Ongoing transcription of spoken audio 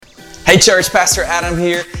Hey church, Pastor Adam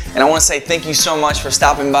here, and I want to say thank you so much for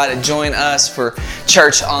stopping by to join us for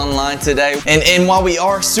church online today. And while we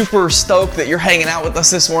are super stoked that you're hanging out with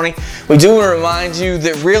us this morning, we do want to remind you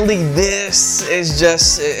that really this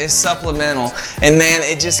is supplemental. And man,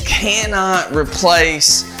 it just cannot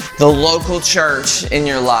replace the local church in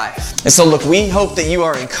your life. And so look, we hope that you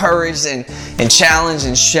are encouraged and challenged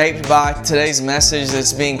and shaped by today's message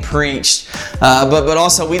that's being preached. But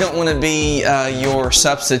also we don't want to be your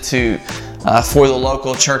substitute for the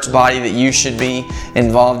local church body that you should be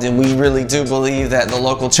involved in. We really do believe that the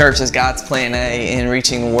local church is God's plan A in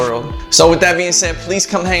reaching the world. So with that being said, please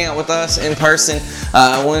come hang out with us in person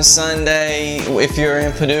one Sunday. If you're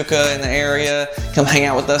in Paducah in the area, come hang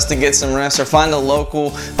out with us to get some rest, or find a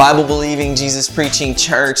local Bible-believing, Jesus-preaching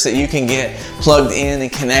church that you can get plugged in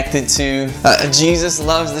and connected to. Jesus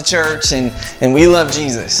loves the church, and we love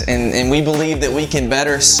Jesus, and we believe that we can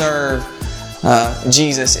better serve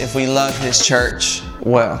Jesus if we love His church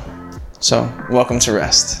well. So, welcome to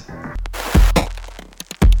Rest.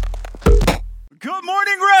 Good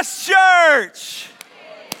morning, Rest Church!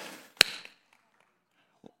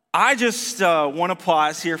 I just want to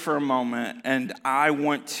pause here for a moment, and I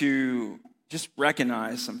want to just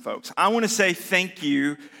recognize some folks. I want to say thank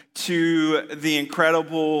you to the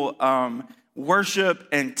incredible worship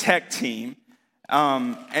and tech team,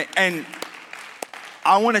 and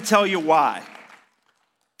I want to tell you why.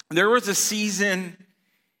 There was a season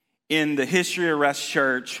in the history of Rest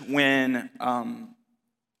Church when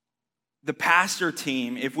the pastor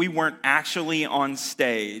team, if we weren't actually on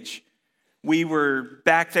stage, we were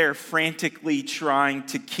back there frantically trying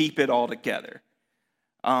to keep it all together.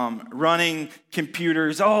 Running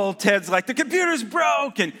computers. Oh, Ted's like, the computer's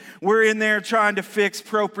broke, and we're in there trying to fix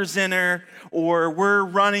ProPresenter, or we're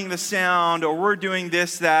running the sound, or we're doing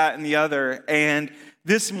this, that, and the other. And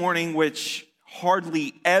this morning, which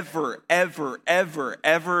hardly ever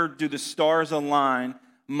do the stars align,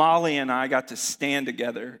 Molly and I got to stand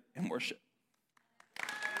together and worship.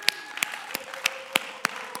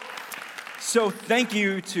 So thank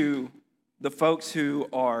you to the folks who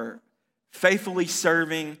are faithfully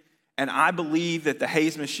serving, and I believe that the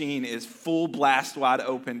Haze machine is full blast wide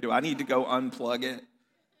open. Do I need to go unplug it?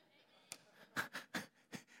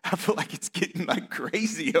 I feel like it's getting like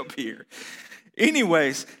crazy up here.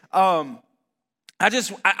 Anyways,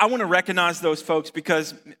 I want to recognize those folks,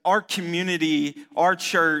 because our community, our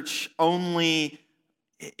church only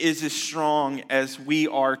is as strong as we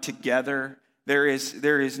are together. There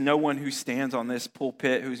is no one who stands on this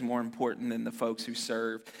pulpit who's more important than the folks who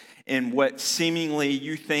serve in what seemingly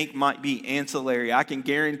you think might be ancillary. I can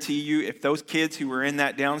guarantee you, if those kids who were in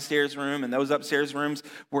that downstairs room and those upstairs rooms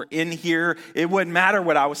were in here, it wouldn't matter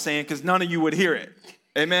what I was saying, because none of you would hear it.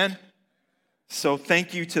 Amen? So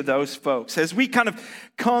thank you to those folks. As we kind of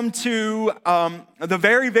come to the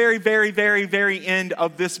very end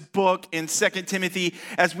of this book in 2 Timothy,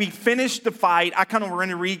 as we finish the fight, I kind of want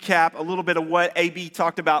to recap a little bit of what AB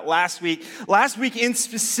talked about last week. Last week in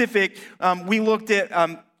specific, we looked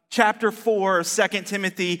at chapter 4 of 2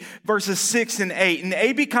 Timothy, verses 6 and 8. And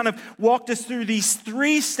AB kind of walked us through these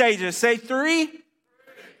three stages. Say three.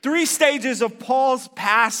 Three stages of Paul's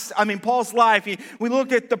life. We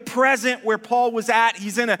looked at the present, where Paul was at.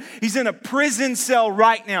 He's in a prison cell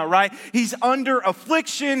right now, right? He's under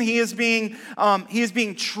affliction. He is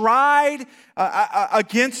being tried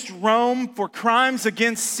against Rome for crimes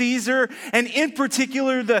against Caesar, and in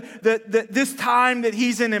particular, this time that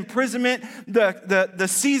he's in imprisonment, the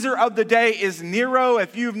Caesar of the day is Nero.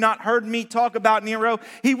 If you've not heard me talk about Nero,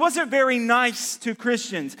 he wasn't very nice to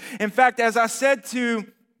Christians. In fact, as I said to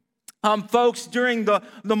folks during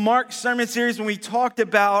the Mark sermon series, when we talked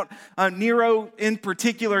about Nero in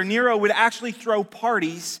particular, Nero would actually throw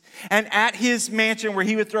parties, and at his mansion where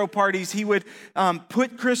he would throw parties, he would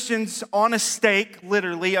put Christians on a stake,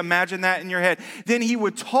 literally, imagine that in your head. Then he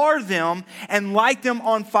would tar them and light them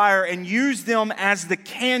on fire and use them as the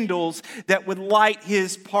candles that would light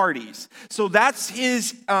his parties. So that's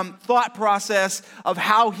his thought process of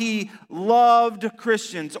how he loved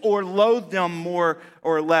Christians, or loathed them more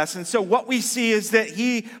or less. And so what we see is that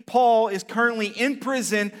Paul is currently in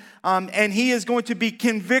prison, and he is going to be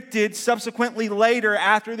convicted subsequently later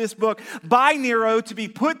after this book by Nero to be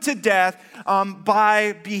put to death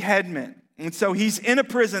by beheadment. And so he's in a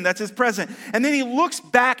prison, that's his present. And then he looks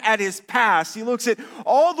back at his past. He looks at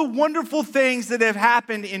all the wonderful things that have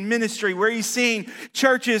happened in ministry, where he's seen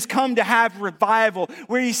churches come to have revival,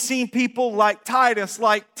 where he's seen people like Titus,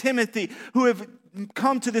 like Timothy, who have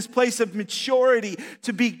come to this place of maturity,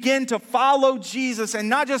 to begin to follow Jesus, and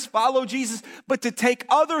not just follow Jesus, but to take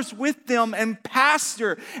others with them and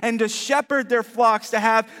pastor and to shepherd their flocks, to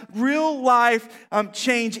have real life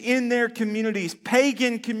change in their communities.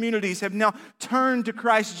 Pagan communities have now turned to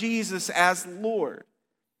Christ Jesus as Lord.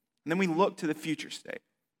 And then we look to the future state.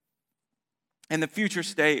 And the future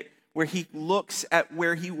state where he looks at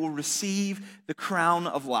where he will receive the crown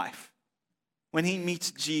of life. When he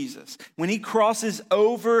meets Jesus, when he crosses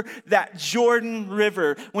over that Jordan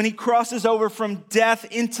River, when he crosses over from death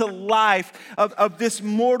into life of this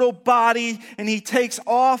mortal body, and he takes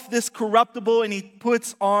off this corruptible and he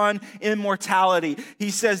puts on immortality. He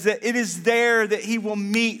says that it is there that he will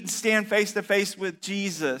meet and stand face to face with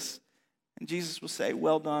Jesus. And Jesus will say,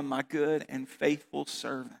 "Well done, my good and faithful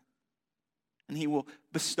servant." And he will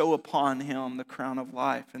bestow upon him the crown of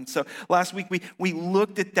life. And so last week we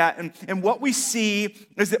looked at that. And what we see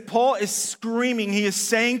is that Paul is screaming. He is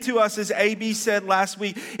saying to us, as AB said last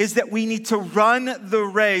week, is that we need to run the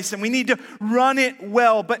race. And we need to run it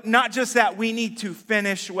well. But not just that, we need to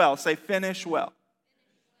finish well. Say, finish well.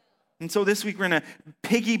 And so this week we're going to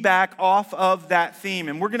piggyback off of that theme.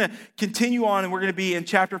 And we're going to continue on, and we're going to be in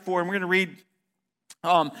chapter 4. And we're going to read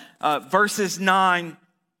verses 9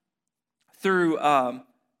 through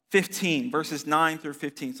 15, verses 9 through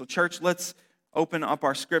 15. So church, let's open up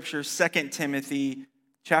our scriptures. 2 Timothy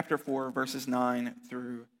chapter 4, verses 9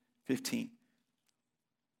 through 15.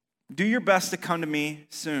 Do your best to come to me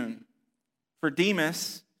soon. For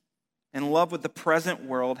Demas, in love with the present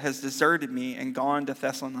world, has deserted me and gone to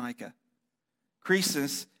Thessalonica.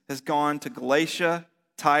 Crescens has gone to Galatia,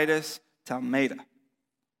 Titus to Almeida.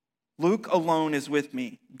 Luke alone is with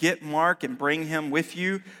me. Get Mark and bring him with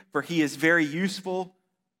you, for he is very useful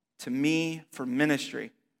to me for ministry.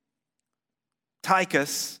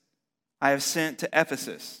 Tychus I have sent to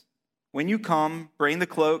Ephesus. When you come, bring the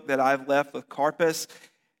cloak that I have left with Carpus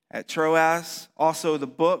at Troas, also the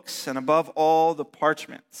books, and above all, the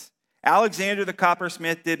parchments. Alexander the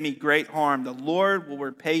coppersmith did me great harm. The Lord will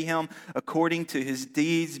repay him according to his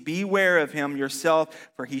deeds. Beware of him yourself,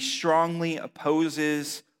 for he strongly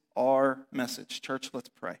opposes our message. Church, let's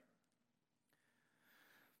pray.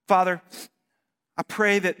 Father, I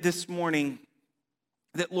pray that this morning,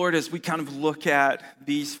 that Lord, as we kind of look at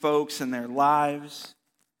these folks and their lives,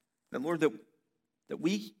 that Lord, that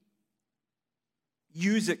we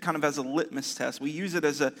use it kind of as a litmus test. We use it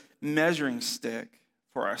as a measuring stick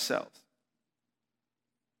for ourselves.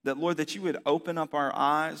 That Lord, that you would open up our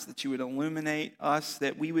eyes, that you would illuminate us,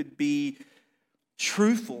 that we would be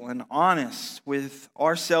truthful and honest with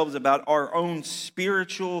ourselves about our own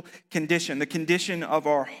spiritual condition, the condition of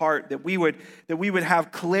our heart, that we would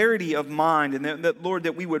have clarity of mind, and that Lord,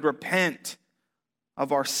 that we would repent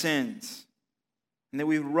of our sins, and that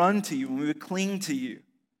we would run to you and we would cling to you,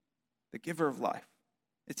 the giver of life.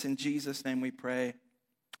 It's in Jesus' name we pray.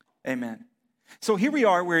 Amen. So here we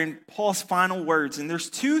are, we're in Paul's final words, and there's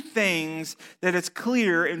two things that it's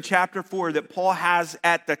clear in chapter 4 that Paul has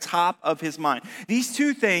at the top of his mind. These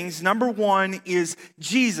two things, number one is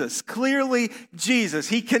Jesus, clearly Jesus.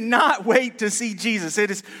 He cannot wait to see Jesus. It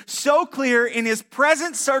is so clear in his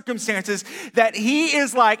present circumstances that he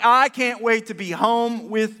is like, I can't wait to be home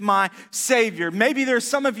with my Savior. Maybe there's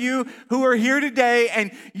some of you who are here today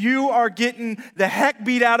and you are getting the heck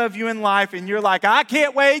beat out of you in life, and you're like, I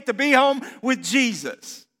can't wait to be home with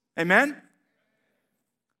Jesus. Amen?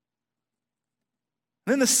 And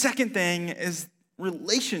then the second thing is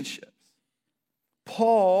relationships.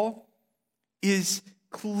 Paul is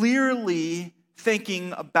clearly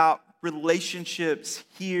thinking about relationships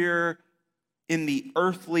here in the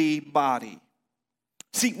earthly body.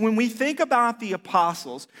 See, when we think about the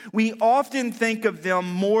apostles, we often think of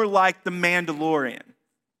them more like the Mandalorian.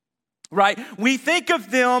 Right? We think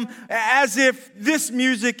of them as if this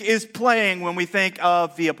music is playing when we think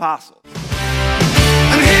of the apostles.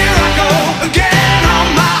 And here I go again on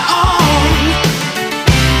my own,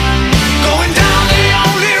 going down the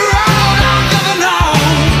only road I've ever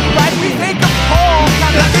known. Right? We think of Paul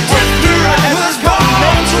kind of like a drifter I was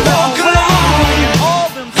born to walk alone.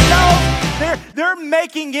 All themselves, they're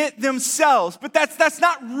making it themselves, but that's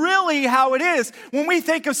not really how it is. When we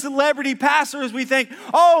think of celebrity pastors, we think,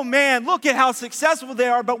 oh man, look at how successful they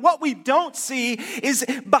are. But what we don't see is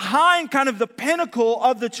behind kind of the pinnacle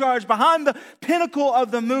of the charge, behind the pinnacle of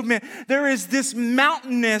the movement, there is this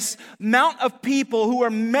mountainous amount of people who are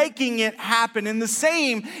making it happen. And the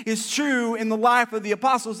same is true in the life of the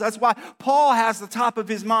apostles. That's why Paul has the top of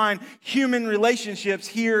his mind human relationships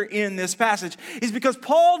here in this passage, is because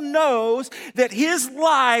Paul knows that his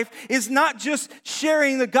life is not just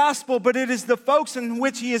sharing the gospel, but it is the folks in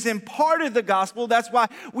which he has imparted the gospel. That's why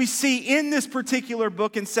we see in this particular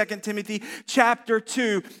book in 2 Timothy chapter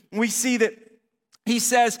 2, we see that he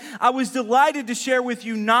says, I was delighted to share with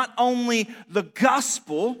you not only the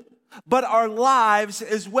gospel, but our lives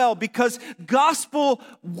as well, because gospel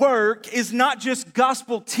work is not just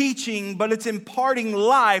gospel teaching, but it's imparting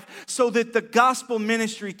life so that the gospel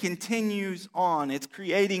ministry continues on. It's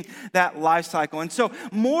creating that life cycle. And so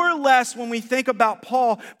more or less when we think about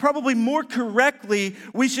Paul, probably more correctly,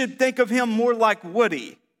 we should think of him more like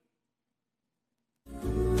Woody.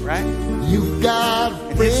 Right? You've got a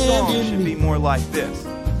And his song friend should in be me. more like this.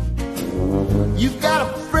 You've got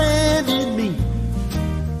a friend in me.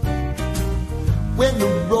 When the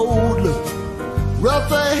road looks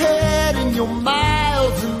rough ahead and you're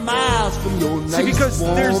miles and miles from your nice See, because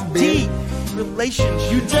there's warm bed, deep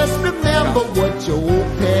relationships. you just remember what your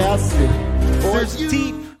old past said. Or There's you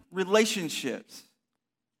deep relationships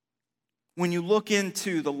when you look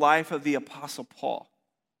into the life of the Apostle Paul.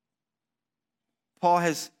 Paul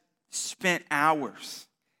has spent hours,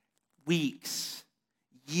 weeks,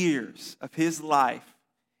 years of his life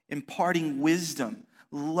imparting wisdom,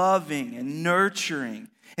 loving and nurturing,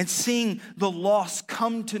 and seeing the lost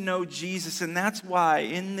come to know Jesus. And that's why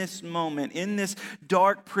in this moment, in this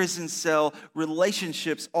dark prison cell,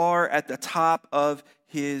 relationships are at the top of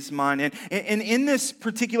his mind. And in this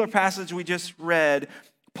particular passage we just read,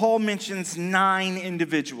 Paul mentions 9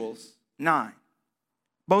 individuals. 9.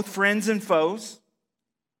 Both friends and foes.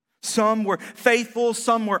 Some were faithful,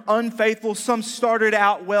 some were unfaithful. Some started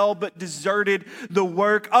out well but deserted the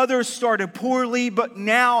work. Others started poorly, but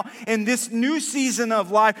now in this new season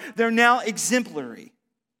of life, they're now exemplary.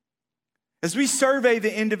 As we survey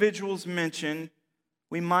the individuals mentioned,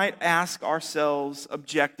 we might ask ourselves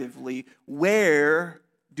objectively, where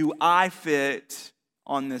do I fit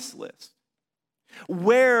on this list?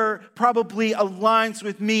 Where probably aligns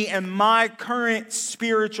with me and my current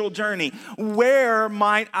spiritual journey? Where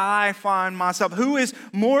might I find myself? Who is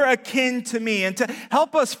more akin to me? And to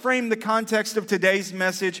help us frame the context of today's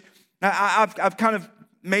message, I've kind of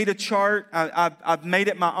made a chart. I've made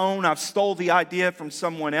it my own. I've stole the idea from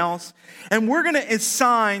someone else. And we're going to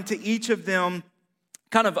assign to each of them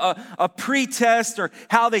kind of a pre-test or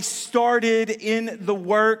how they started in the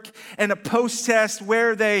work, and a post-test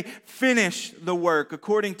where they finished the work,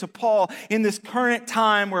 according to Paul in this current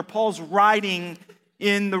time where Paul's writing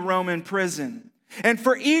in the Roman prison. And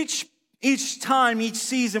for each time, each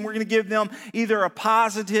season, we're going to give them either a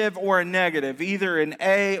positive or a negative, either an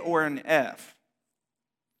A or an F.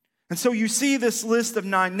 And so you see this list of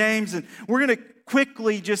 9 names, and we're going to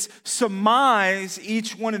quickly just surmise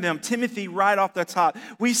each one of them. Timothy, right off the top,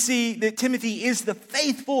 we see that Timothy is the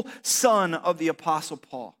faithful son of the Apostle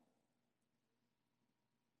Paul.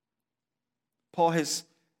 Paul has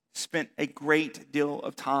spent a great deal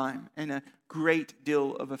of time and a great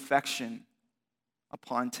deal of affection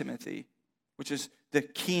upon Timothy, which is the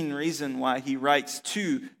keen reason why he writes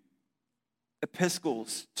 2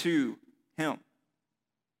 epistles to him,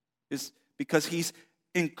 is because he's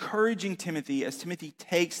encouraging Timothy as Timothy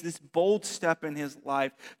takes this bold step in his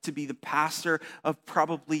life to be the pastor of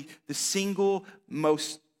probably the single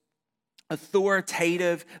most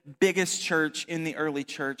authoritative, biggest church in the early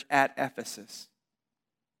church at Ephesus.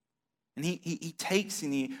 And he takes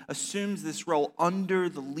and he assumes this role under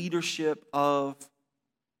the leadership of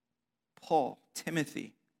Paul,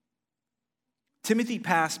 Timothy. Timothy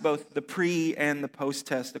passed both the pre and the post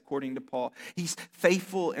test according to Paul. He's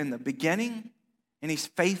faithful in the beginning and he's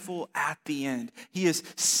faithful at the end. He is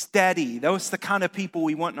steady. Those are the kind of people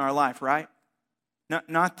we want in our life, right?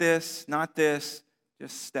 Not this,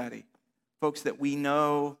 just steady. Folks that we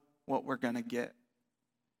know what we're going to get.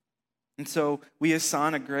 And so we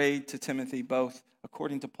assign a grade to Timothy, both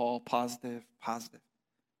according to Paul, positive.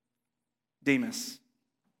 Demas.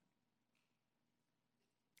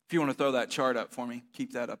 If you want to throw that chart up for me,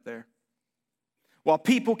 keep that up there. While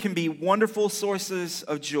people can be wonderful sources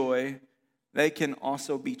of joy, they can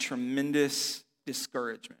also be tremendous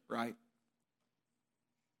discouragement, right?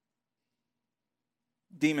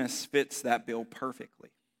 Demas fits that bill perfectly.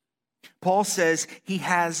 Paul says, he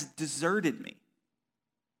has deserted me.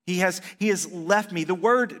 He has left me. The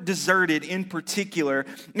word deserted in particular,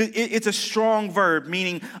 it's a strong verb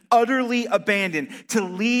meaning utterly abandoned, to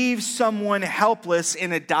leave someone helpless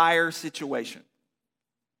in a dire situation.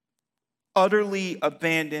 Utterly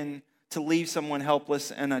abandoned, to leave someone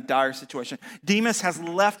helpless in a dire situation. Demas has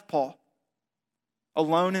left Paul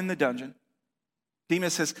alone in the dungeon.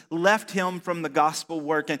 Demas has left him from the gospel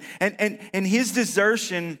work. And his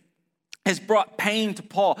desertion has brought pain to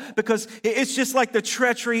Paul because it's just like the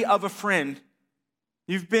treachery of a friend.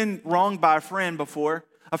 You've been wronged by a friend before.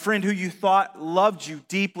 A friend who you thought loved you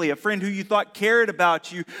deeply, a friend who you thought cared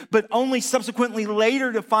about you, but only subsequently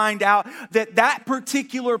later to find out that that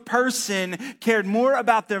particular person cared more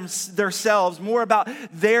about themselves, more about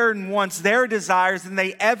their wants, their desires than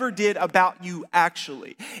they ever did about you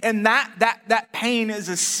actually. And that pain is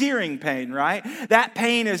a searing pain, right? That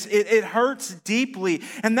pain it hurts deeply.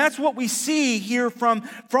 And that's what we see here from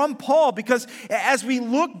Paul, because as we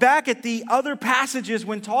look back at the other passages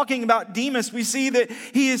when talking about Demas, we see that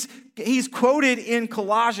he's quoted in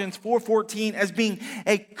Colossians 4:14 as being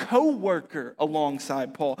a co-worker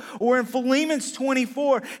alongside Paul. Or in Philemon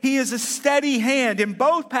 24, he is a steady hand. In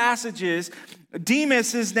both passages,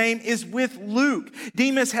 Demas, his name, is with Luke.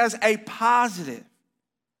 Demas has a positive.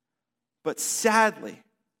 But sadly,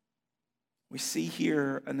 we see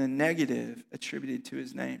here the negative attributed to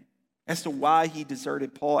his name as to why he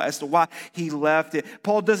deserted Paul, as to why he left it.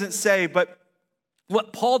 Paul doesn't say, but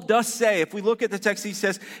what Paul does say, if we look at the text, he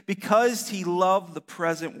says, because he loved the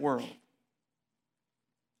present world.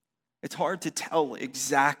 It's hard to tell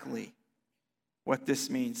exactly what this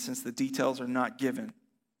means since the details are not given.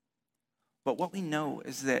 But what we know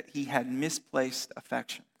is that he had misplaced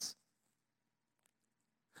affections.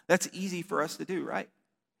 That's easy for us to do, right?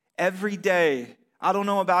 Every day, I don't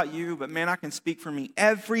know about you, but man, I can speak for me.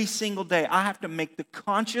 Every single day, I have to make the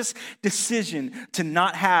conscious decision to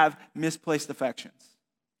not have misplaced affections.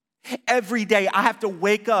 Every day, I have to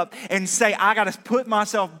wake up and say, I got to put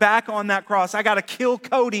myself back on that cross. I got to kill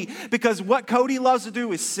Cody, because what Cody loves to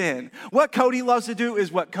do is sin. What Cody loves to do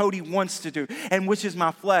is what Cody wants to do, and which is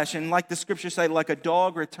my flesh. And like the scriptures say, like a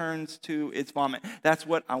dog returns to its vomit. That's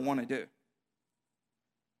what I want to do.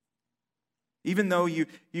 Even though you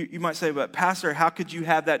might say, but pastor, how could you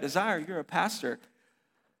have that desire? You're a pastor.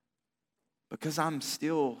 Because I'm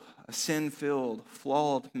still a sin-filled,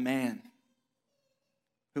 flawed man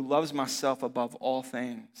who loves myself above all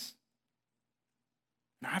things.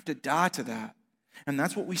 And I have to die to that. And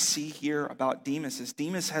that's what we see here about Demas. Is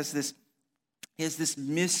Demas has this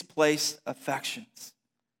misplaced affections.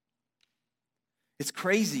 It's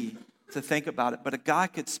crazy to think about it, but a guy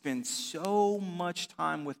could spend so much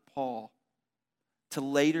time with Paul to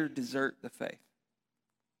later desert the faith.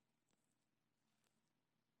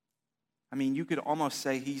 I mean, you could almost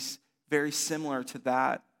say he's very similar to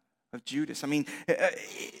that of Judas. I mean,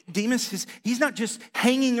 Demas, he's not just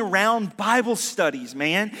hanging around Bible studies,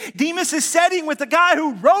 man. Demas is sitting with the guy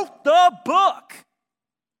who wrote the book.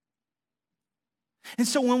 And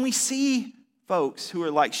so when we see folks who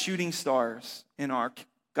are like shooting stars in our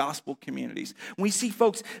gospel communities, when we see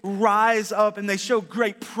folks rise up and they show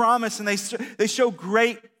great promise and they show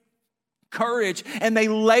great courage and they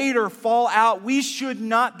later fall out, we should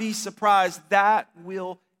not be surprised that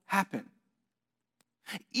will happen.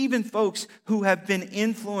 Even folks who have been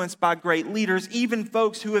influenced by great leaders, even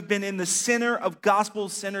folks who have been in the center of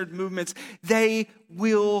gospel-centered movements, they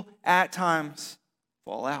will at times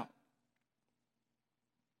fall out.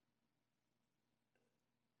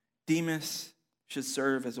 Demas should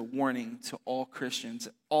serve as a warning to all Christians,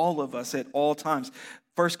 all of us at all times.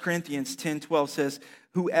 1 Corinthians 10:12 says,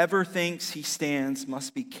 whoever thinks he stands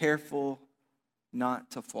must be careful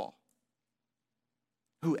not to fall.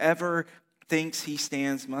 Whoever thinks he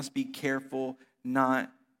stands must be careful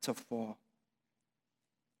not to fall.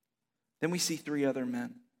 Then we see three other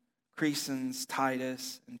men, Crescens,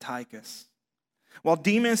 Titus, and Tychus. While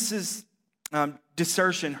Demas's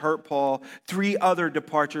desertion hurt Paul, three other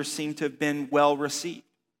departures seem to have been well received.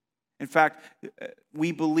 In fact,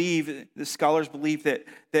 we believe, the scholars believe that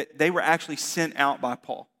they were actually sent out by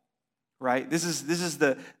Paul. Right? This is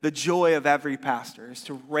the joy of every pastor, is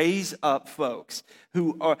to raise up folks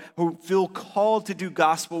who feel called to do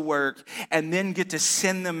gospel work and then get to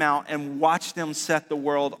send them out and watch them set the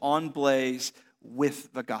world on blaze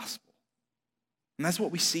with the gospel. And that's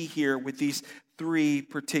what we see here with these three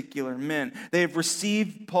particular men. They have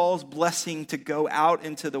received Paul's blessing to go out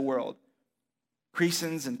into the world.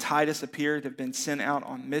 Crescens and Titus appear to have been sent out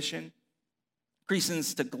on mission.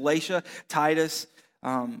 Crescens to Galatia, Titus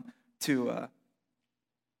to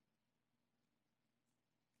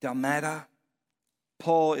Dalmatia.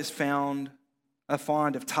 Paul is found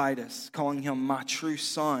fond of Titus, calling him my true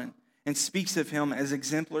son, and speaks of him as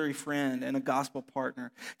exemplary friend and a gospel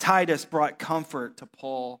partner. Titus brought comfort to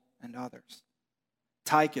Paul and others.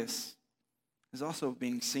 Tychus is also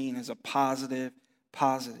being seen as a positive,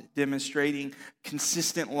 demonstrating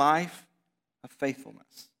consistent life of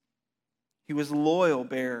faithfulness. He was a loyal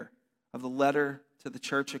bearer of the letter to the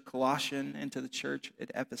church at Colossian and to the church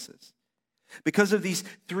at Ephesus. Because of these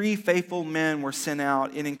 3 faithful men were sent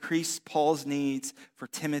out, it increased Paul's needs for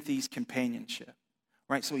Timothy's companionship.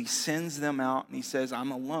 Right? So he sends them out and he says,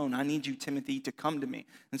 I'm alone. I need you, Timothy, to come to me.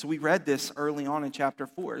 And so we read this early on in chapter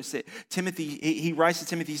 4. It's that Timothy, he writes to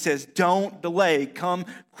Timothy, he says, don't delay, come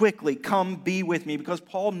quickly, come be with me. Because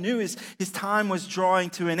Paul knew his time was drawing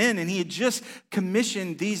to an end and he had just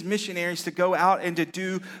commissioned these missionaries to go out and to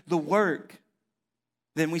do the work.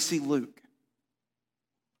 Then we see Luke.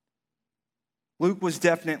 Luke was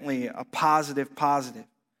definitely a positive.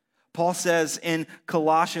 Paul says in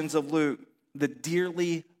Colossians of Luke, the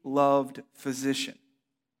dearly loved physician.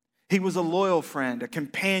 He was a loyal friend, a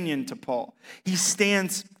companion to Paul. He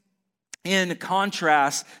stands in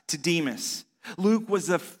contrast to Demas. Luke was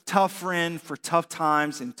a tough friend for tough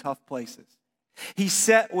times and tough places. He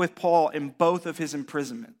sat with Paul in both of his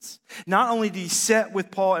imprisonments. Not only did he sit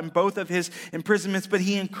with Paul in both of his imprisonments, but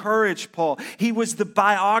he encouraged Paul. He was the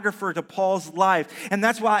biographer to Paul's life. And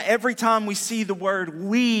that's why every time we see the word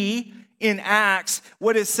we in Acts,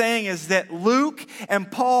 what it's saying is that Luke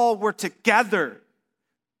and Paul were together.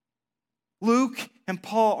 Luke and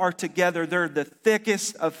Paul are together. They're the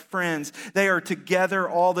thickest of friends. They are together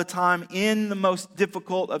all the time in the most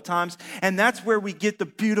difficult of times. And that's where we get the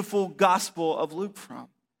beautiful gospel of Luke from.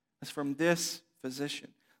 It's from this physician.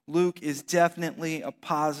 Luke is definitely a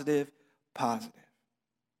positive. The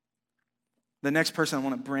next person I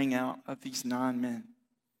want to bring out of these 9 men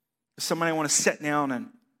is somebody I want to sit down and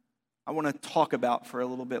I want to talk about for a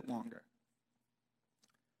little bit longer.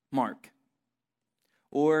 Mark.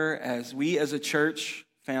 Or as we as a church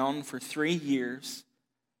found for 3 years,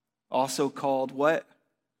 also called what?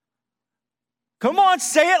 Come on,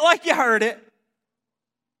 say it like you heard it.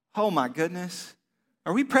 Oh my goodness.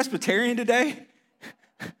 Are we Presbyterian today?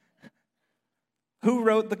 Who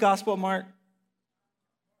wrote the Gospel of Mark?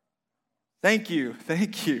 Thank you.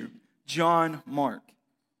 John Mark.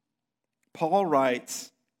 Paul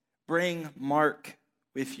writes, bring Mark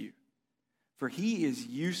with you, for he is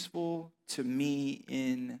useful to me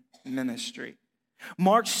in ministry.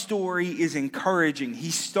 Mark's story is encouraging.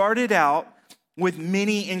 He started out with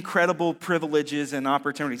many incredible privileges and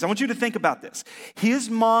opportunities. I want you to think about this. His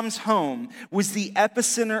mom's home was the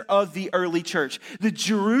epicenter of the early church. The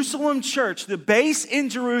Jerusalem church, the base in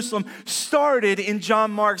Jerusalem, started in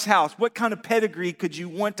John Mark's house. What kind of pedigree could you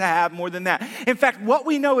want to have more than that? In fact, what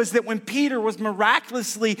we know is that when Peter was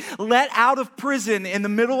miraculously let out of prison in the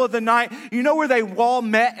middle of the night, you know where they all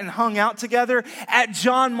met and hung out together? At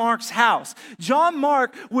John Mark's house. John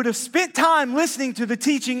Mark would have spent time listening to the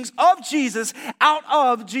teachings of Jesus out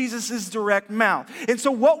of Jesus' direct mouth. And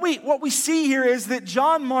so what we see here is that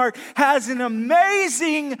John Mark has an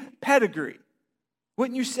amazing pedigree.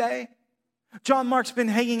 Wouldn't you say? John Mark's been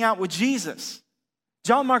hanging out with Jesus.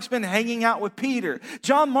 John Mark's been hanging out with Peter.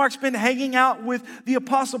 John Mark's been hanging out with the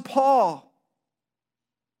Apostle Paul.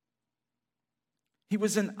 He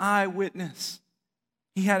was an eyewitness.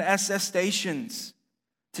 He had attestations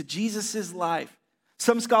to Jesus' life.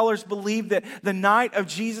 Some scholars believe that the night of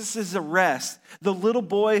Jesus' arrest, the little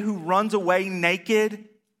boy who runs away naked,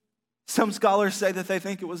 some scholars say that they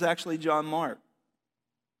think it was actually John Mark.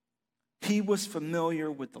 He was familiar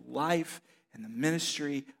with the life and the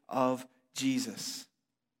ministry of Jesus.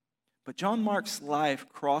 But John Mark's life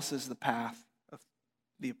crosses the path of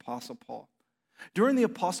the Apostle Paul. During the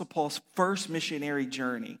Apostle Paul's first missionary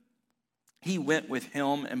journey, he went with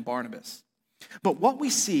him and Barnabas. But what we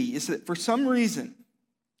see is that for some reason,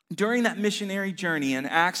 during that missionary journey in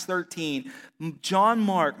Acts 13, John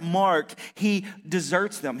Mark, he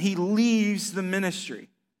deserts them. He leaves the ministry.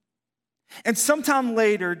 And sometime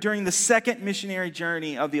later, during the second missionary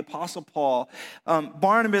journey of the Apostle Paul,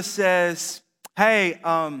 Barnabas says, hey,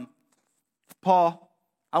 Paul,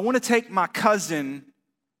 I want to take my cousin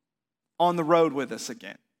on the road with us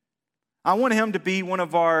again. I want him to be one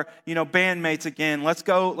of our, bandmates again. Let's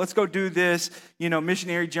go do this,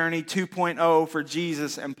 missionary journey 2.0 for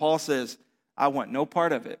Jesus. And Paul says, I want no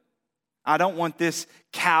part of it. I don't want this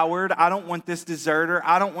coward. I don't want this deserter.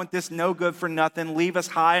 I don't want this no good for nothing. Leave us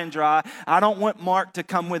high and dry. I don't want Mark to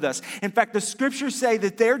come with us. In fact, the scriptures say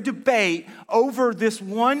that their debate over this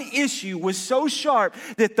one issue was so sharp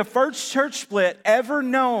that the first church split ever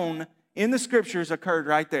known in the scriptures occurred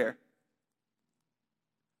right there.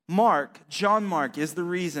 John Mark, is the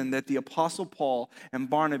reason that the Apostle Paul and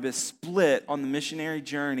Barnabas split on the missionary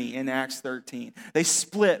journey in Acts 13. They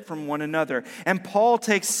split from one another. And Paul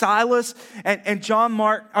takes Silas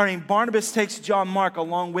and Barnabas takes John Mark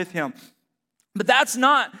along with him. But that's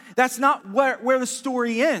not where the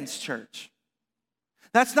story ends, church.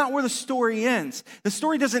 That's not where the story ends. The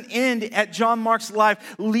story doesn't end at John Mark's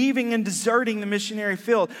life leaving and deserting the missionary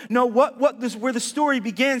field. No, where the story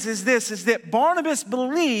begins is that Barnabas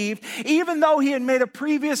believed, even though he had made a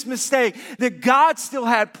previous mistake, that God still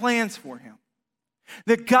had plans for him.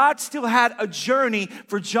 That God still had a journey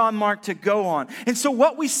for John Mark to go on. And so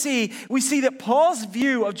what we see that Paul's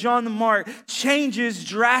view of John Mark changes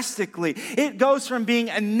drastically. It goes from being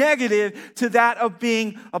a negative to that of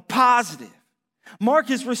being a positive. Mark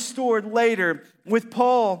is restored later with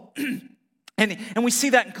Paul, and we see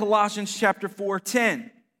that in Colossians chapter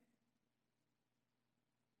 4:10.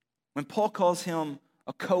 When Paul calls him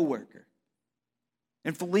a co-worker.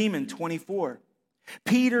 In Philemon 24.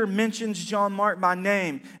 Peter mentions John Mark by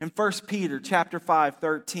name in 1 Peter chapter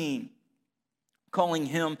 5:13, calling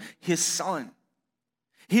him his son.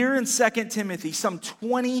 Here in 2 Timothy, some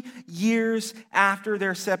 20 years after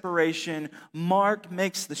their separation, Mark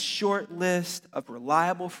makes the short list of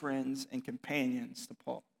reliable friends and companions to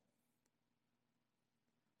Paul.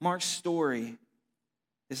 Mark's story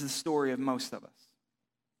is the story of most of us.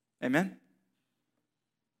 Amen?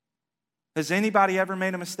 Has anybody ever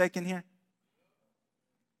made a mistake in here?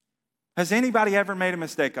 Has anybody ever made a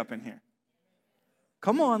mistake up in here?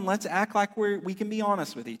 Come on, let's act like we can be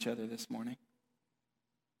honest with each other this morning.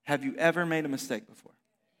 Have you ever made a mistake before?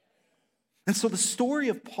 And so the story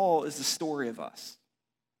of Paul is the story of us.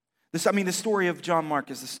 The story of John Mark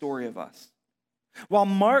is the story of us. While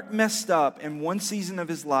Mark messed up in one season of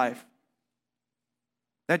his life,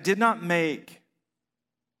 that did not make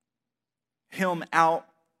him out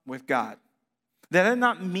with God. That did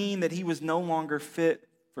not mean that he was no longer fit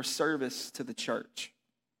for service to the church.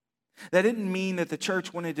 That didn't mean that the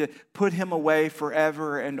church wanted to put him away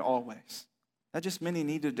forever and always. That just meant he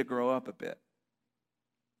needed to grow up a bit.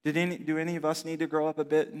 Do any of us need to grow up a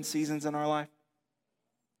bit in seasons in our life?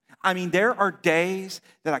 I mean, there are days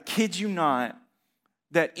that I kid you not,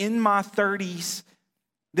 that in my 30s,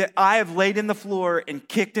 that I have laid in the floor and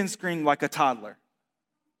kicked and screamed like a toddler.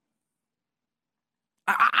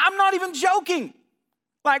 I'm not even joking.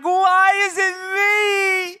 Like, why is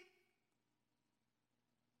it me?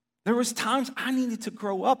 There was times I needed to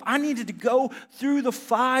grow up. I needed to go through the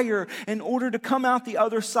fire in order to come out the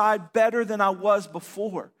other side better than I was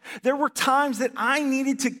before. There were times that I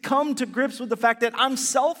needed to come to grips with the fact that I'm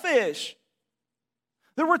selfish.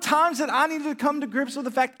 There were times that I needed to come to grips with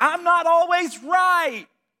the fact I'm not always right.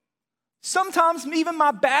 Sometimes even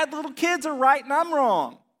my bad little kids are right and I'm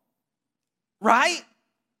wrong. Right?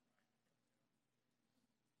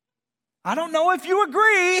 I don't know if you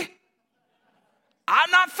agree.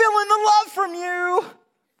 I'm not feeling the love from you.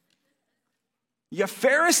 You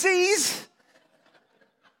Pharisees.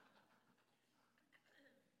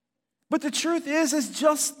 But the truth is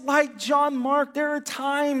just like John Mark, there are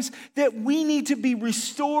times that we need to be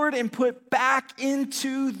restored and put back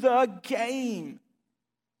into the game.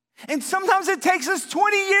 And sometimes it takes us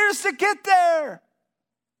 20 years to get there.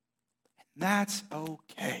 And that's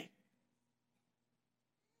okay.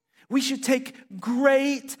 We should take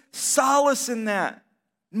great solace in that.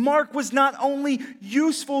 Mark was not only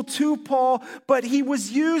useful to Paul, but he was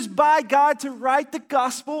used by God to write the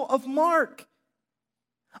Gospel of Mark.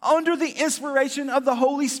 Under the inspiration of the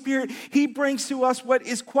Holy Spirit, he brings to us what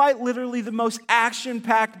is quite literally the most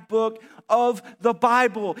action-packed book of the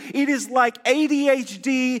Bible. It is like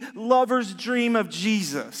ADHD lover's dream of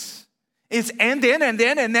Jesus. It's and then.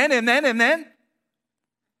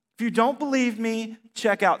 If you don't believe me,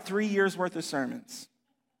 check out 3 years worth of sermons.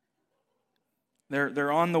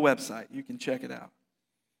 They're on the website. You can check it out.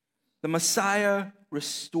 The Messiah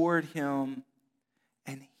restored him,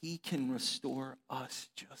 and he can restore us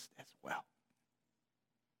just as well.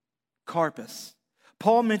 Carpus.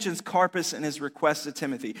 Paul mentions Carpus in his request to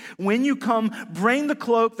Timothy. When you come, bring the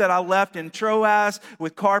cloak that I left in Troas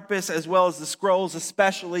with Carpus, as well as the scrolls,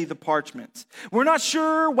 especially the parchments. We're not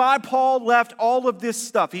sure why Paul left all of this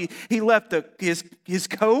stuff. He left his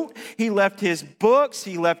coat, he left his books,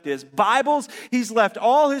 he left his Bibles, he's left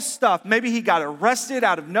all his stuff. Maybe he got arrested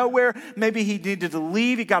out of nowhere. Maybe he needed to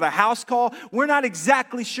leave. He got a house call. We're not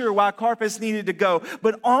exactly sure why Carpus needed to go.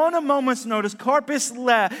 But on a moment's notice, Paul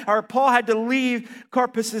had to leave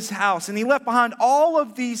Carpus's house, and he left behind all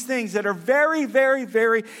of these things that are very, very,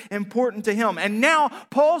 very important to him. And now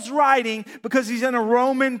Paul's writing because he's in a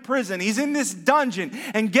Roman prison. He's in this dungeon,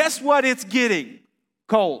 and guess what it's getting?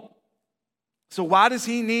 Cold. So why does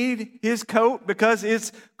he need his coat? Because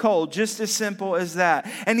it's cold, just as simple as that.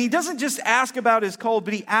 And he doesn't just ask about his cold,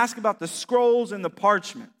 but he asks about the scrolls and the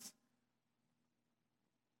parchments.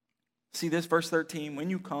 See this, verse 13, when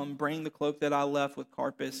you come, bring the cloak that I left with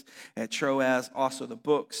Carpus at Troas, also the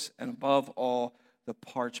books, and above all, the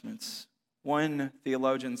parchments. One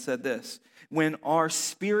theologian said this: when our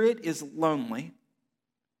spirit is lonely,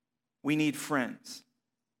 we need friends.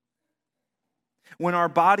 When our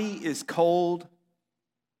body is cold,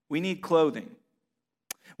 we need clothing.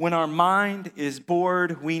 When our mind is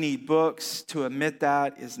bored, we need books. To admit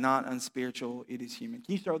that is not unspiritual, it is human.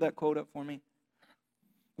 Can you throw that quote up for me?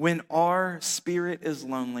 When our spirit is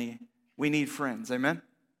lonely, we need friends. Amen?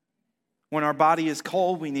 When our body is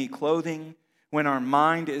cold, we need clothing. When our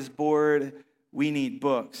mind is bored, we need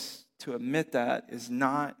books. To admit that is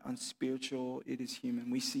not unspiritual, it is human.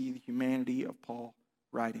 We see the humanity of Paul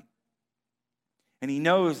writing. And he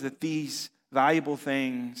knows that these valuable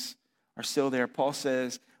things are still there. Paul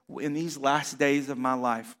says, in these last days of my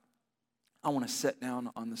life, I want to sit down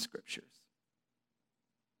on the scriptures.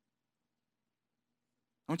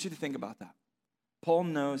 I want you to think about that. Paul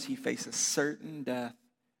knows he faces certain death.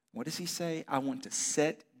 What does he say? I want to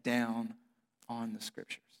sit down on the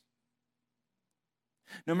scriptures.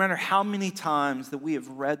 No matter how many times that we have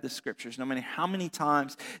read the scriptures, no matter how many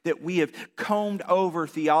times that we have combed over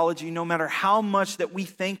theology, no matter how much that we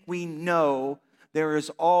think we know, there is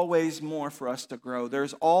always more for us to grow.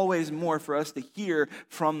 There's always more for us to hear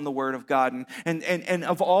from the Word of God. And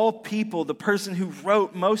of all people, the person who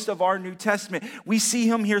wrote most of our New Testament, we see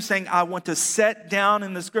him here saying, I want to sit down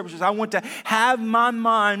in the scriptures. I want to have my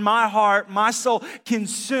mind, my heart, my soul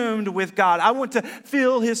consumed with God. I want to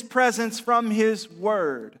feel his presence from his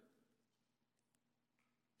Word. It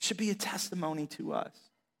should be a testimony to us.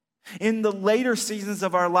 In the later seasons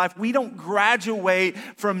of our life, we don't graduate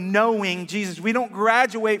from knowing Jesus. We don't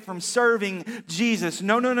graduate from serving Jesus.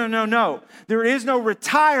 No. There is no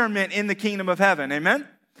retirement in the kingdom of heaven. Amen?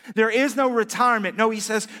 There is no retirement. No, he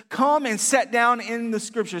says, come and sit down in the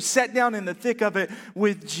scriptures. Sit down in the thick of it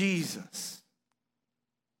with Jesus.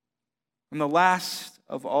 And the last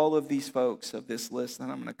of all of these folks of this list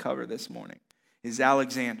that I'm going to cover this morning is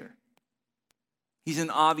Alexander. He's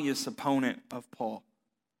an obvious opponent of Paul.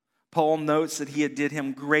 Paul notes that he had did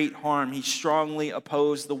him great harm. He strongly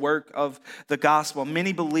opposed the work of the gospel.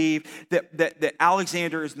 Many believe that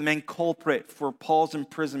Alexander is the main culprit for Paul's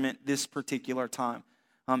imprisonment this particular time.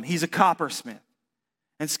 He's a coppersmith.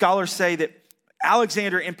 And scholars say that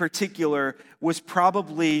Alexander in particular was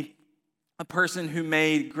probably a person who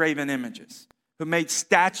made graven images, who made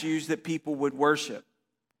statues that people would worship.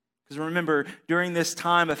 Because remember, during this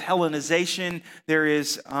time of Hellenization,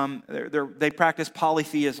 they practice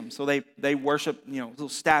polytheism. So they worship, little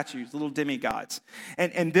statues, little demigods.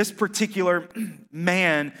 And this particular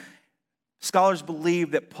man, scholars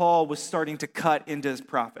believe that Paul was starting to cut into his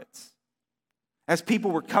prophets. As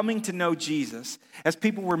people were coming to know Jesus, as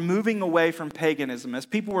people were moving away from paganism, as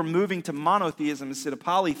people were moving to monotheism instead of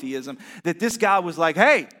polytheism, that this guy was like,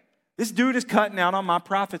 hey, this dude is cutting out on my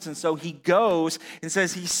prophets. And so he goes and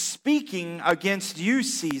says he's speaking against you,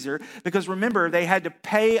 Caesar, because remember, they had to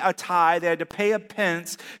pay a tithe, they had to pay a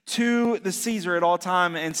pence to the Caesar at all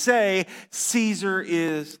time and say, Caesar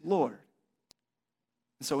is Lord.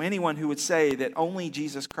 And so anyone who would say that only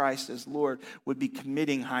Jesus Christ is Lord would be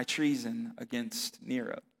committing high treason against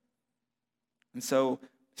Nero. And so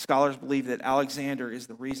scholars believe that Alexander is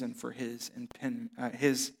the reason for his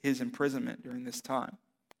imprisonment during this time.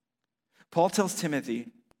 Paul tells Timothy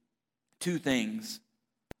two things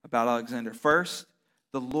about Alexander. First,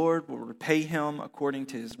 the Lord will repay him according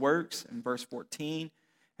to his works in verse 14.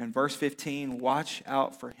 And verse 15, watch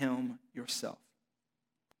out for him yourself.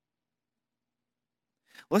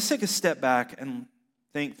 Let's take a step back and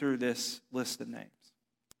think through this list of names.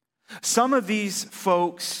 Some of these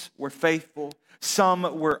folks were faithful,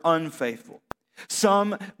 some were unfaithful.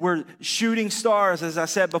 Some were shooting stars, as I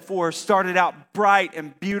said before, started out bright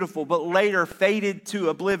and beautiful, but later faded to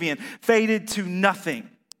oblivion, faded to nothing.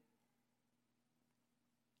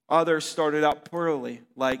 Others started out poorly,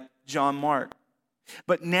 like John Mark,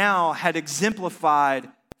 but now had exemplified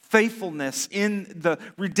faithfulness in the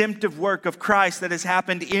redemptive work of Christ that has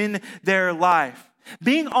happened in their life.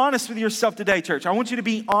 Being honest with yourself today, church. I want you to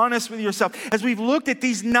be honest with yourself. As we've looked at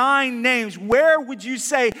these 9 names, where would you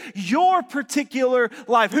say your particular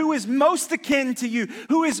life, who is most akin to you,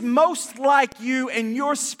 who is most like you in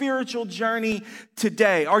your spiritual journey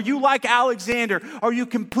today? Are you like Alexander? Are you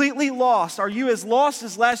completely lost? Are you as lost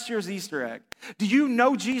as last year's Easter egg? Do you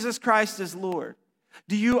know Jesus Christ as Lord?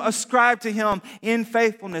 Do you ascribe to him in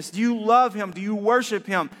faithfulness? Do you love him? Do you worship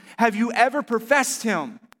him? Have you ever professed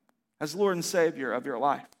him as Lord and Savior of your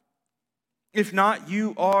life? If not,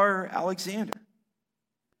 you are Alexander.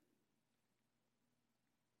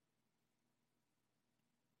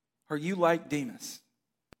 Are you like Demas?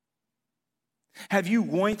 Have you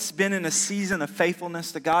once been in a season of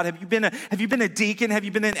faithfulness to God? Have you been a deacon? Have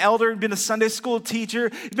you been an elder? Been a Sunday school teacher?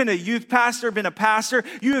 You've been a youth pastor? Been a pastor?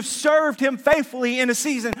 You have served him faithfully in a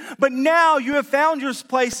season, but now you have found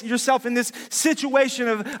yourself in this situation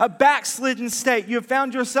of a backslidden state. You have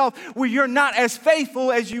found yourself where you're not as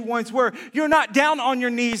faithful as you once were. You're not down on your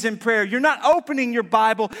knees in prayer. You're not opening your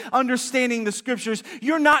Bible, understanding the scriptures.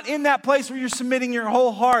 You're not in that place where you're submitting your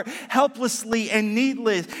whole heart helplessly and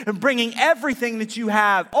needless and bringing everything that you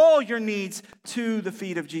have, all your needs, to the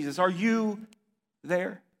feet of Jesus. Are you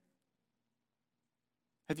there?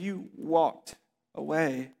 Have you walked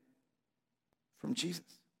away from Jesus?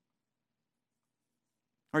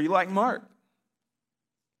 Are you like Mark?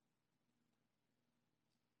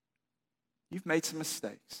 You've made some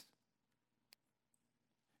mistakes.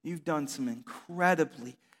 You've done some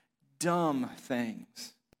incredibly dumb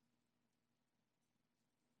things.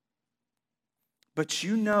 But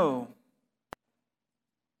you know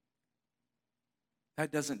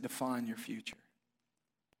that doesn't define your future.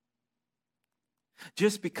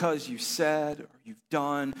 Just because you said or you've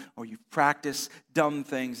done or you've practiced dumb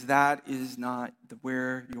things, that is not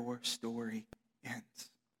where your story ends.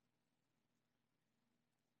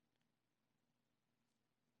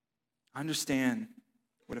 I understand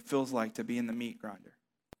what it feels like to be in the meat grinder.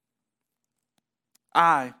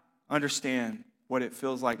 I understand what it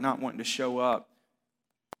feels like not wanting to show up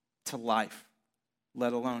to life,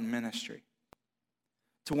 let alone ministry.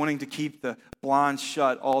 To wanting to keep the blinds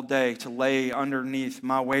shut all day, to lay underneath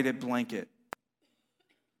my weighted blanket.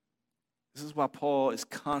 This is why Paul is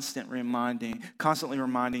constantly reminding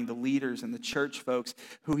the leaders and the church folks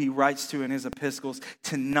who he writes to in his epistles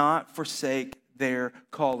to not forsake their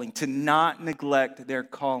calling, to not neglect their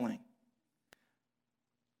calling.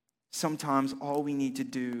 Sometimes all we need to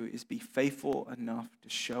do is be faithful enough to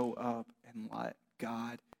show up and let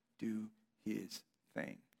God do his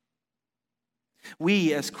thing.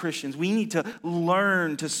 We as Christians, we need to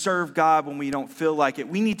learn to serve God when we don't feel like it.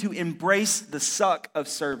 We need to embrace the suck of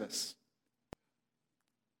service.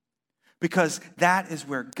 Because that is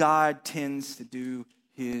where God tends to do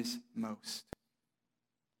his most.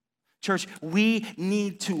 Church, we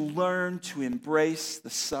need to learn to embrace the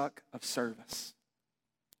suck of service.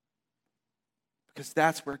 Because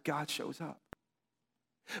that's where God shows up.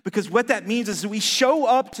 Because what that means is we show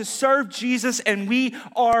up to serve Jesus and we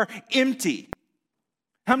are empty.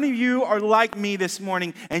 How many of you are like me this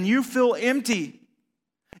morning and you feel empty?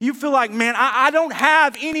 You feel like, man, I don't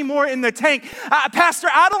have any more in the tank. Pastor,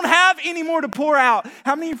 I don't have any more to pour out.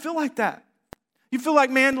 How many of you feel like that? You feel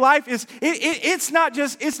like, man, life is, it's not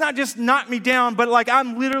just knock me down, but like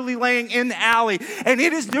I'm literally laying in the alley and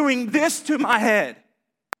it is doing this to my head.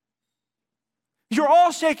 You're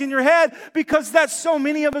all shaking your head because that's so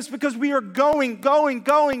many of us, because we are going.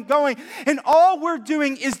 And all we're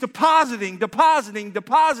doing is depositing.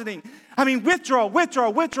 I mean,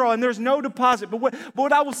 withdraw, and there's no deposit. But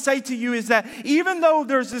what I will say to you is that even though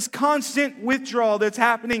there's this constant withdrawal that's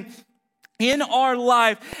happening in our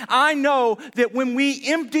life, I know that when we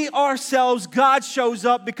empty ourselves, God shows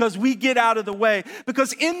up because we get out of the way.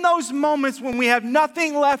 Because in those moments when we have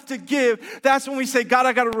nothing left to give, that's when we say, God,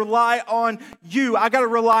 I got to rely on you. I got to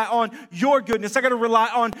rely on your goodness. I got to rely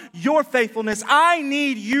on your faithfulness. I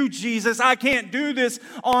need you, Jesus. I can't do this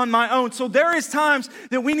on my own. So there is times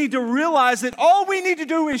that we need to realize that all we need to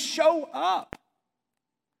do is show up.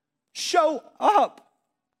 Show up.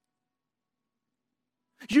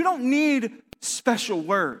 You don't need special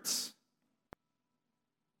words.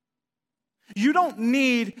 You don't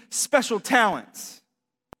need special talents.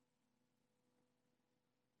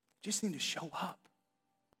 You just need to show up.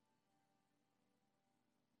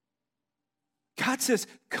 God says,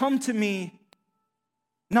 come to me,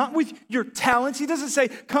 not with your talents. He doesn't say,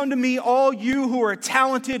 come to me, all you who are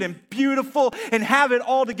talented and beautiful and have it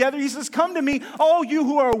all together. He says, come to me, all you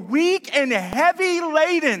who are weak and heavy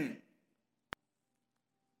laden.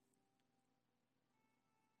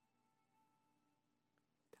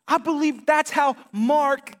 I believe that's how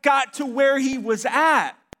Mark got to where he was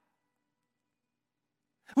at.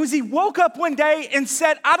 Was he woke up one day and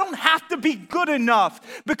said, I don't have to be good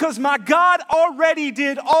enough because my God already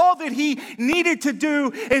did all that he needed to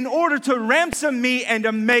do in order to ransom me and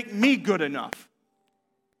to make me good enough.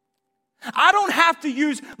 I don't have to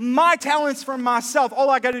use my talents for myself. All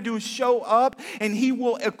I got to do is show up and he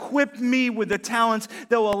will equip me with the talents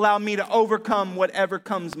that will allow me to overcome whatever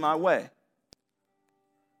comes my way.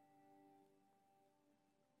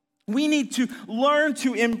 We need to learn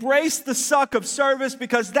to embrace the suck of service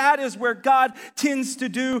because that is where God tends to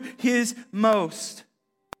do his most.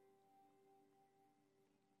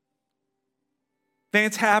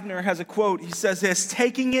 Vance Havner has a quote. He says this: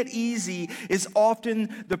 taking it easy is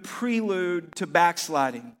often the prelude to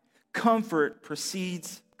backsliding. Comfort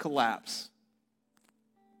precedes collapse.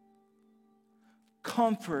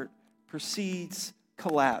 Comfort precedes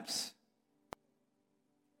collapse.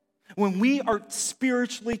 When we are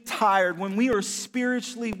spiritually tired, when we are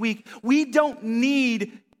spiritually weak, we don't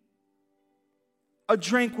need a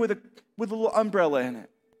drink with a little umbrella in it.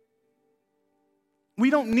 We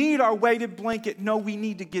don't need our weighted blanket. No, we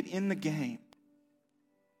need to get in the game.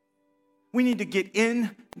 We need to get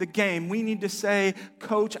in the game. We need to say,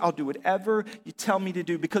 Coach, I'll do whatever you tell me to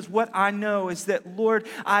do. Because what I know is that, Lord,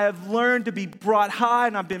 I have learned to be brought high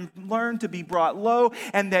and I've been learned to be brought low.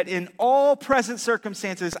 And that in all present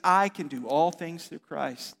circumstances, I can do all things through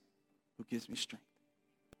Christ who gives me strength.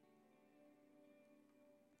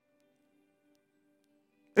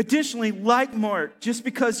 Additionally, like Mark, just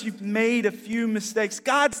because you've made a few mistakes,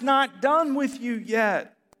 God's not done with you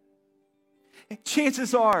yet.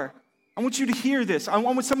 Chances are, I want you to hear this. I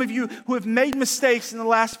want some of you who have made mistakes in the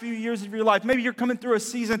last few years of your life. Maybe you're coming through a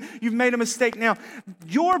season, you've made a mistake now.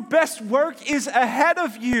 Your best work is ahead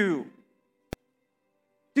of you.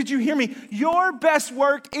 Did you hear me? Your best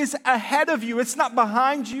work is ahead of you. It's not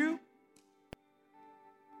behind you.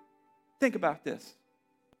 Think about this.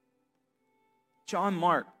 John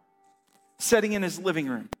Mark, sitting in his living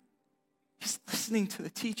room. He's listening to the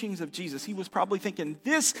teachings of Jesus. He was probably thinking,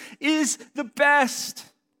 this is the best.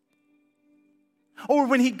 Or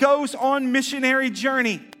when he goes on missionary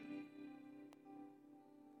journey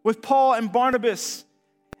with Paul and Barnabas,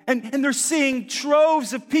 and they're seeing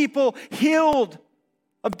troves of people healed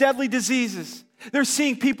of deadly diseases. They're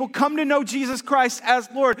seeing people come to know Jesus Christ as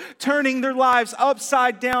Lord, turning their lives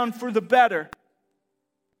upside down for the better.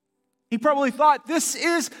 He probably thought, this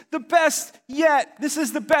is the best yet. This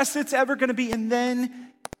is the best it's ever going to be. And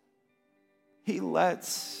then he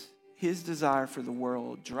lets his desire for the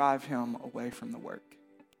world drive him away from the work.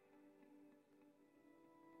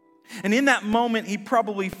 And in that moment, he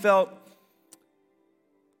probably felt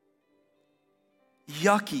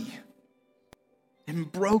yucky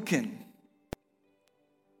and broken.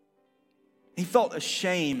 He felt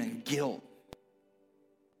shame and guilt.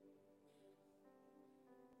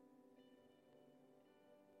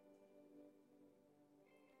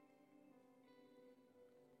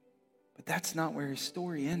 But that's not where his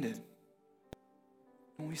story ended.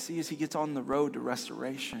 What we see is he gets on the road to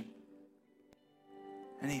restoration.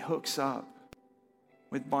 And he hooks up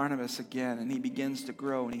with Barnabas again. And he begins to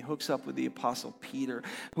grow. And he hooks up with the Apostle Peter,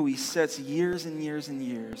 who he sets years and years and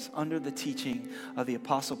years under the teaching of the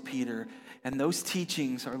Apostle Peter. And those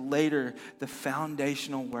teachings are later the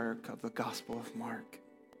foundational work of the Gospel of Mark.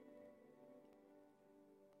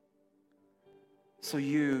 So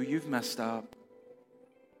you've messed up.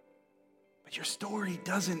 But your story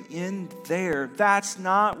doesn't end there. That's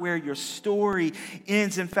not where your story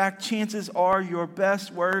ends. In fact, chances are your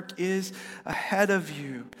best work is ahead of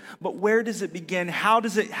you. But where does it begin? How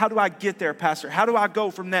do I get there, Pastor? How do I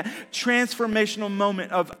go from that transformational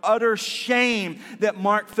moment of utter shame that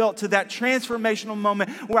Mark felt to that transformational moment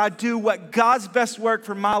where I do what God's best work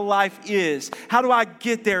for my life is? How do I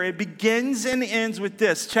get there? It begins and ends with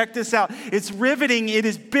this. Check this out. It's riveting. It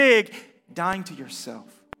is big. Dying to yourself.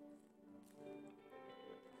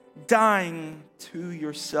 Dying to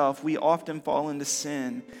yourself. We often fall into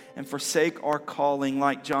sin and forsake our calling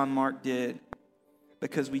like John Mark did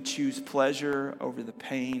because we choose pleasure over the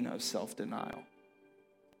pain of self-denial.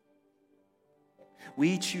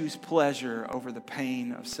 We choose pleasure over the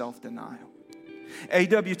pain of self-denial.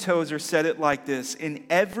 A.W. Tozer said it like this: in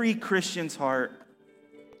every Christian's heart,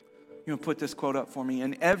 you want to put this quote up for me,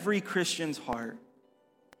 in every Christian's heart,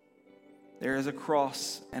 there is a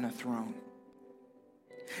cross and a throne.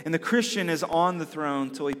 And the Christian is on the throne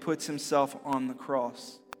till he puts himself on the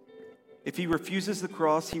cross. If he refuses the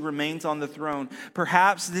cross, he remains on the throne.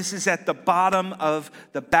 Perhaps this is at the bottom of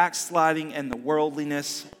the backsliding and the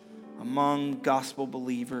worldliness among gospel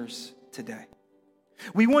believers today.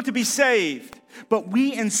 We want to be saved, but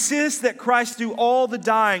we insist that Christ do all the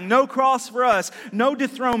dying. No cross for us, no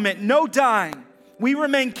dethronement, no dying. We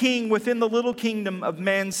remain king within the little kingdom of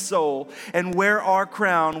man's soul and wear our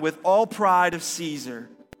crown with all pride of Caesar.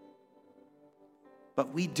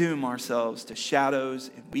 But we doom ourselves to shadows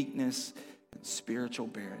and weakness and spiritual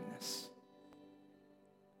barrenness.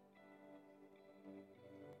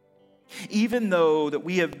 Even though that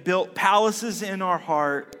we have built palaces in our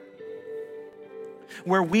heart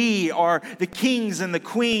where we are the kings and the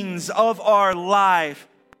queens of our life,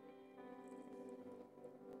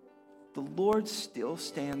 the Lord still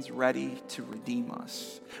stands ready to redeem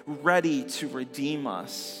us. Ready to redeem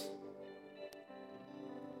us.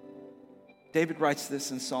 David writes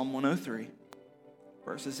this in Psalm 103,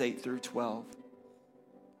 verses 8 through 12.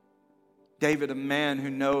 David, a man who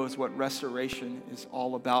knows what restoration is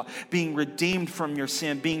all about, being redeemed from your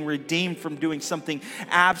sin, being redeemed from doing something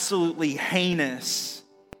absolutely heinous.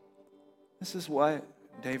 This is what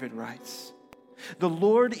David writes. The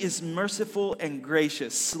Lord is merciful and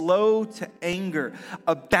gracious, slow to anger,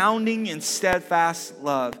 abounding in steadfast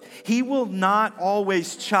love. He will not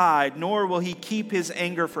always chide, nor will he keep his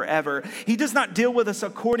anger forever. He does not deal with us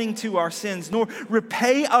according to our sins, nor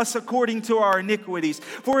repay us according to our iniquities.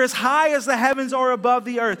 For as high as the heavens are above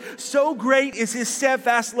the earth, so great is his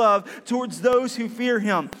steadfast love towards those who fear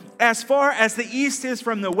him. As far as the east is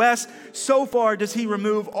from the west, so far does he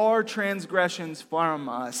remove our transgressions from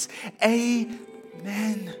us. Amen.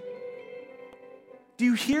 Do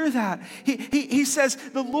you hear that? He says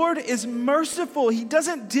the Lord is merciful. He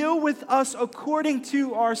doesn't deal with us according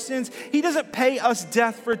to our sins. He doesn't pay us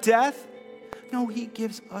death for death. No, he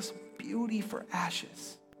gives us beauty for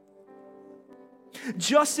ashes.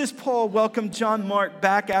 Just as Paul welcomed John Mark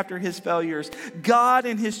back after his failures, God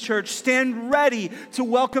and his church stand ready to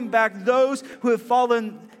welcome back those who have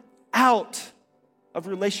fallen out of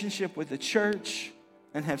relationship with the church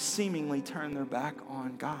and have seemingly turned their back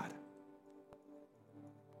on God.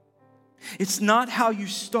 It's not how you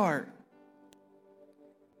start.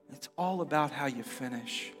 It's all about how you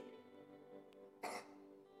finish.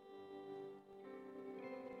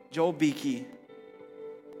 Joel Beakey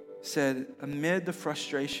said, amid the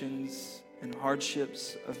frustrations and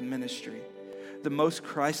hardships of ministry, the most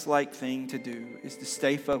Christ-like thing to do is to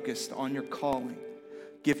stay focused on your calling,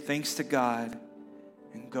 give thanks to God,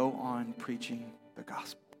 and go on preaching the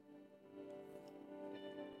gospel.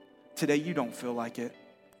 Today you don't feel like it.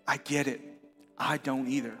 I get it. I don't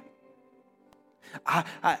either.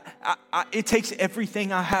 It takes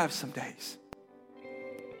everything I have some days.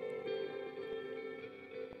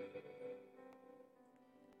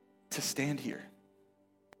 To stand here.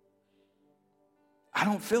 I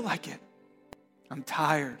don't feel like it. I'm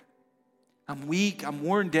tired. I'm weak. I'm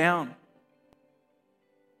worn down.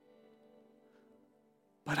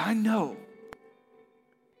 But I know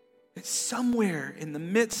that somewhere in the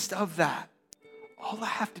midst of that, all I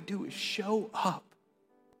have to do is show up,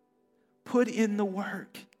 put in the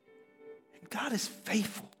work, and God is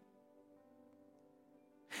faithful.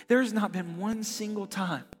 There has not been one single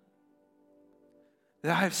time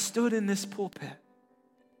that I have stood in this pulpit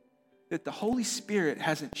that the Holy Spirit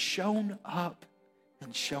hasn't shown up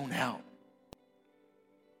and shown out.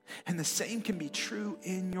 And the same can be true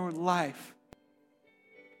in your life.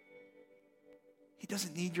 He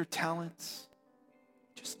doesn't need your talents.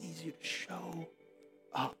 He just needs you to show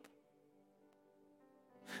up.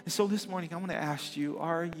 And so this morning, I want to ask you,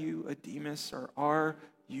 are you a Demas or are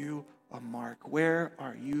you a Mark? Where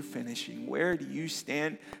are you finishing? Where do you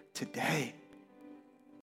stand today?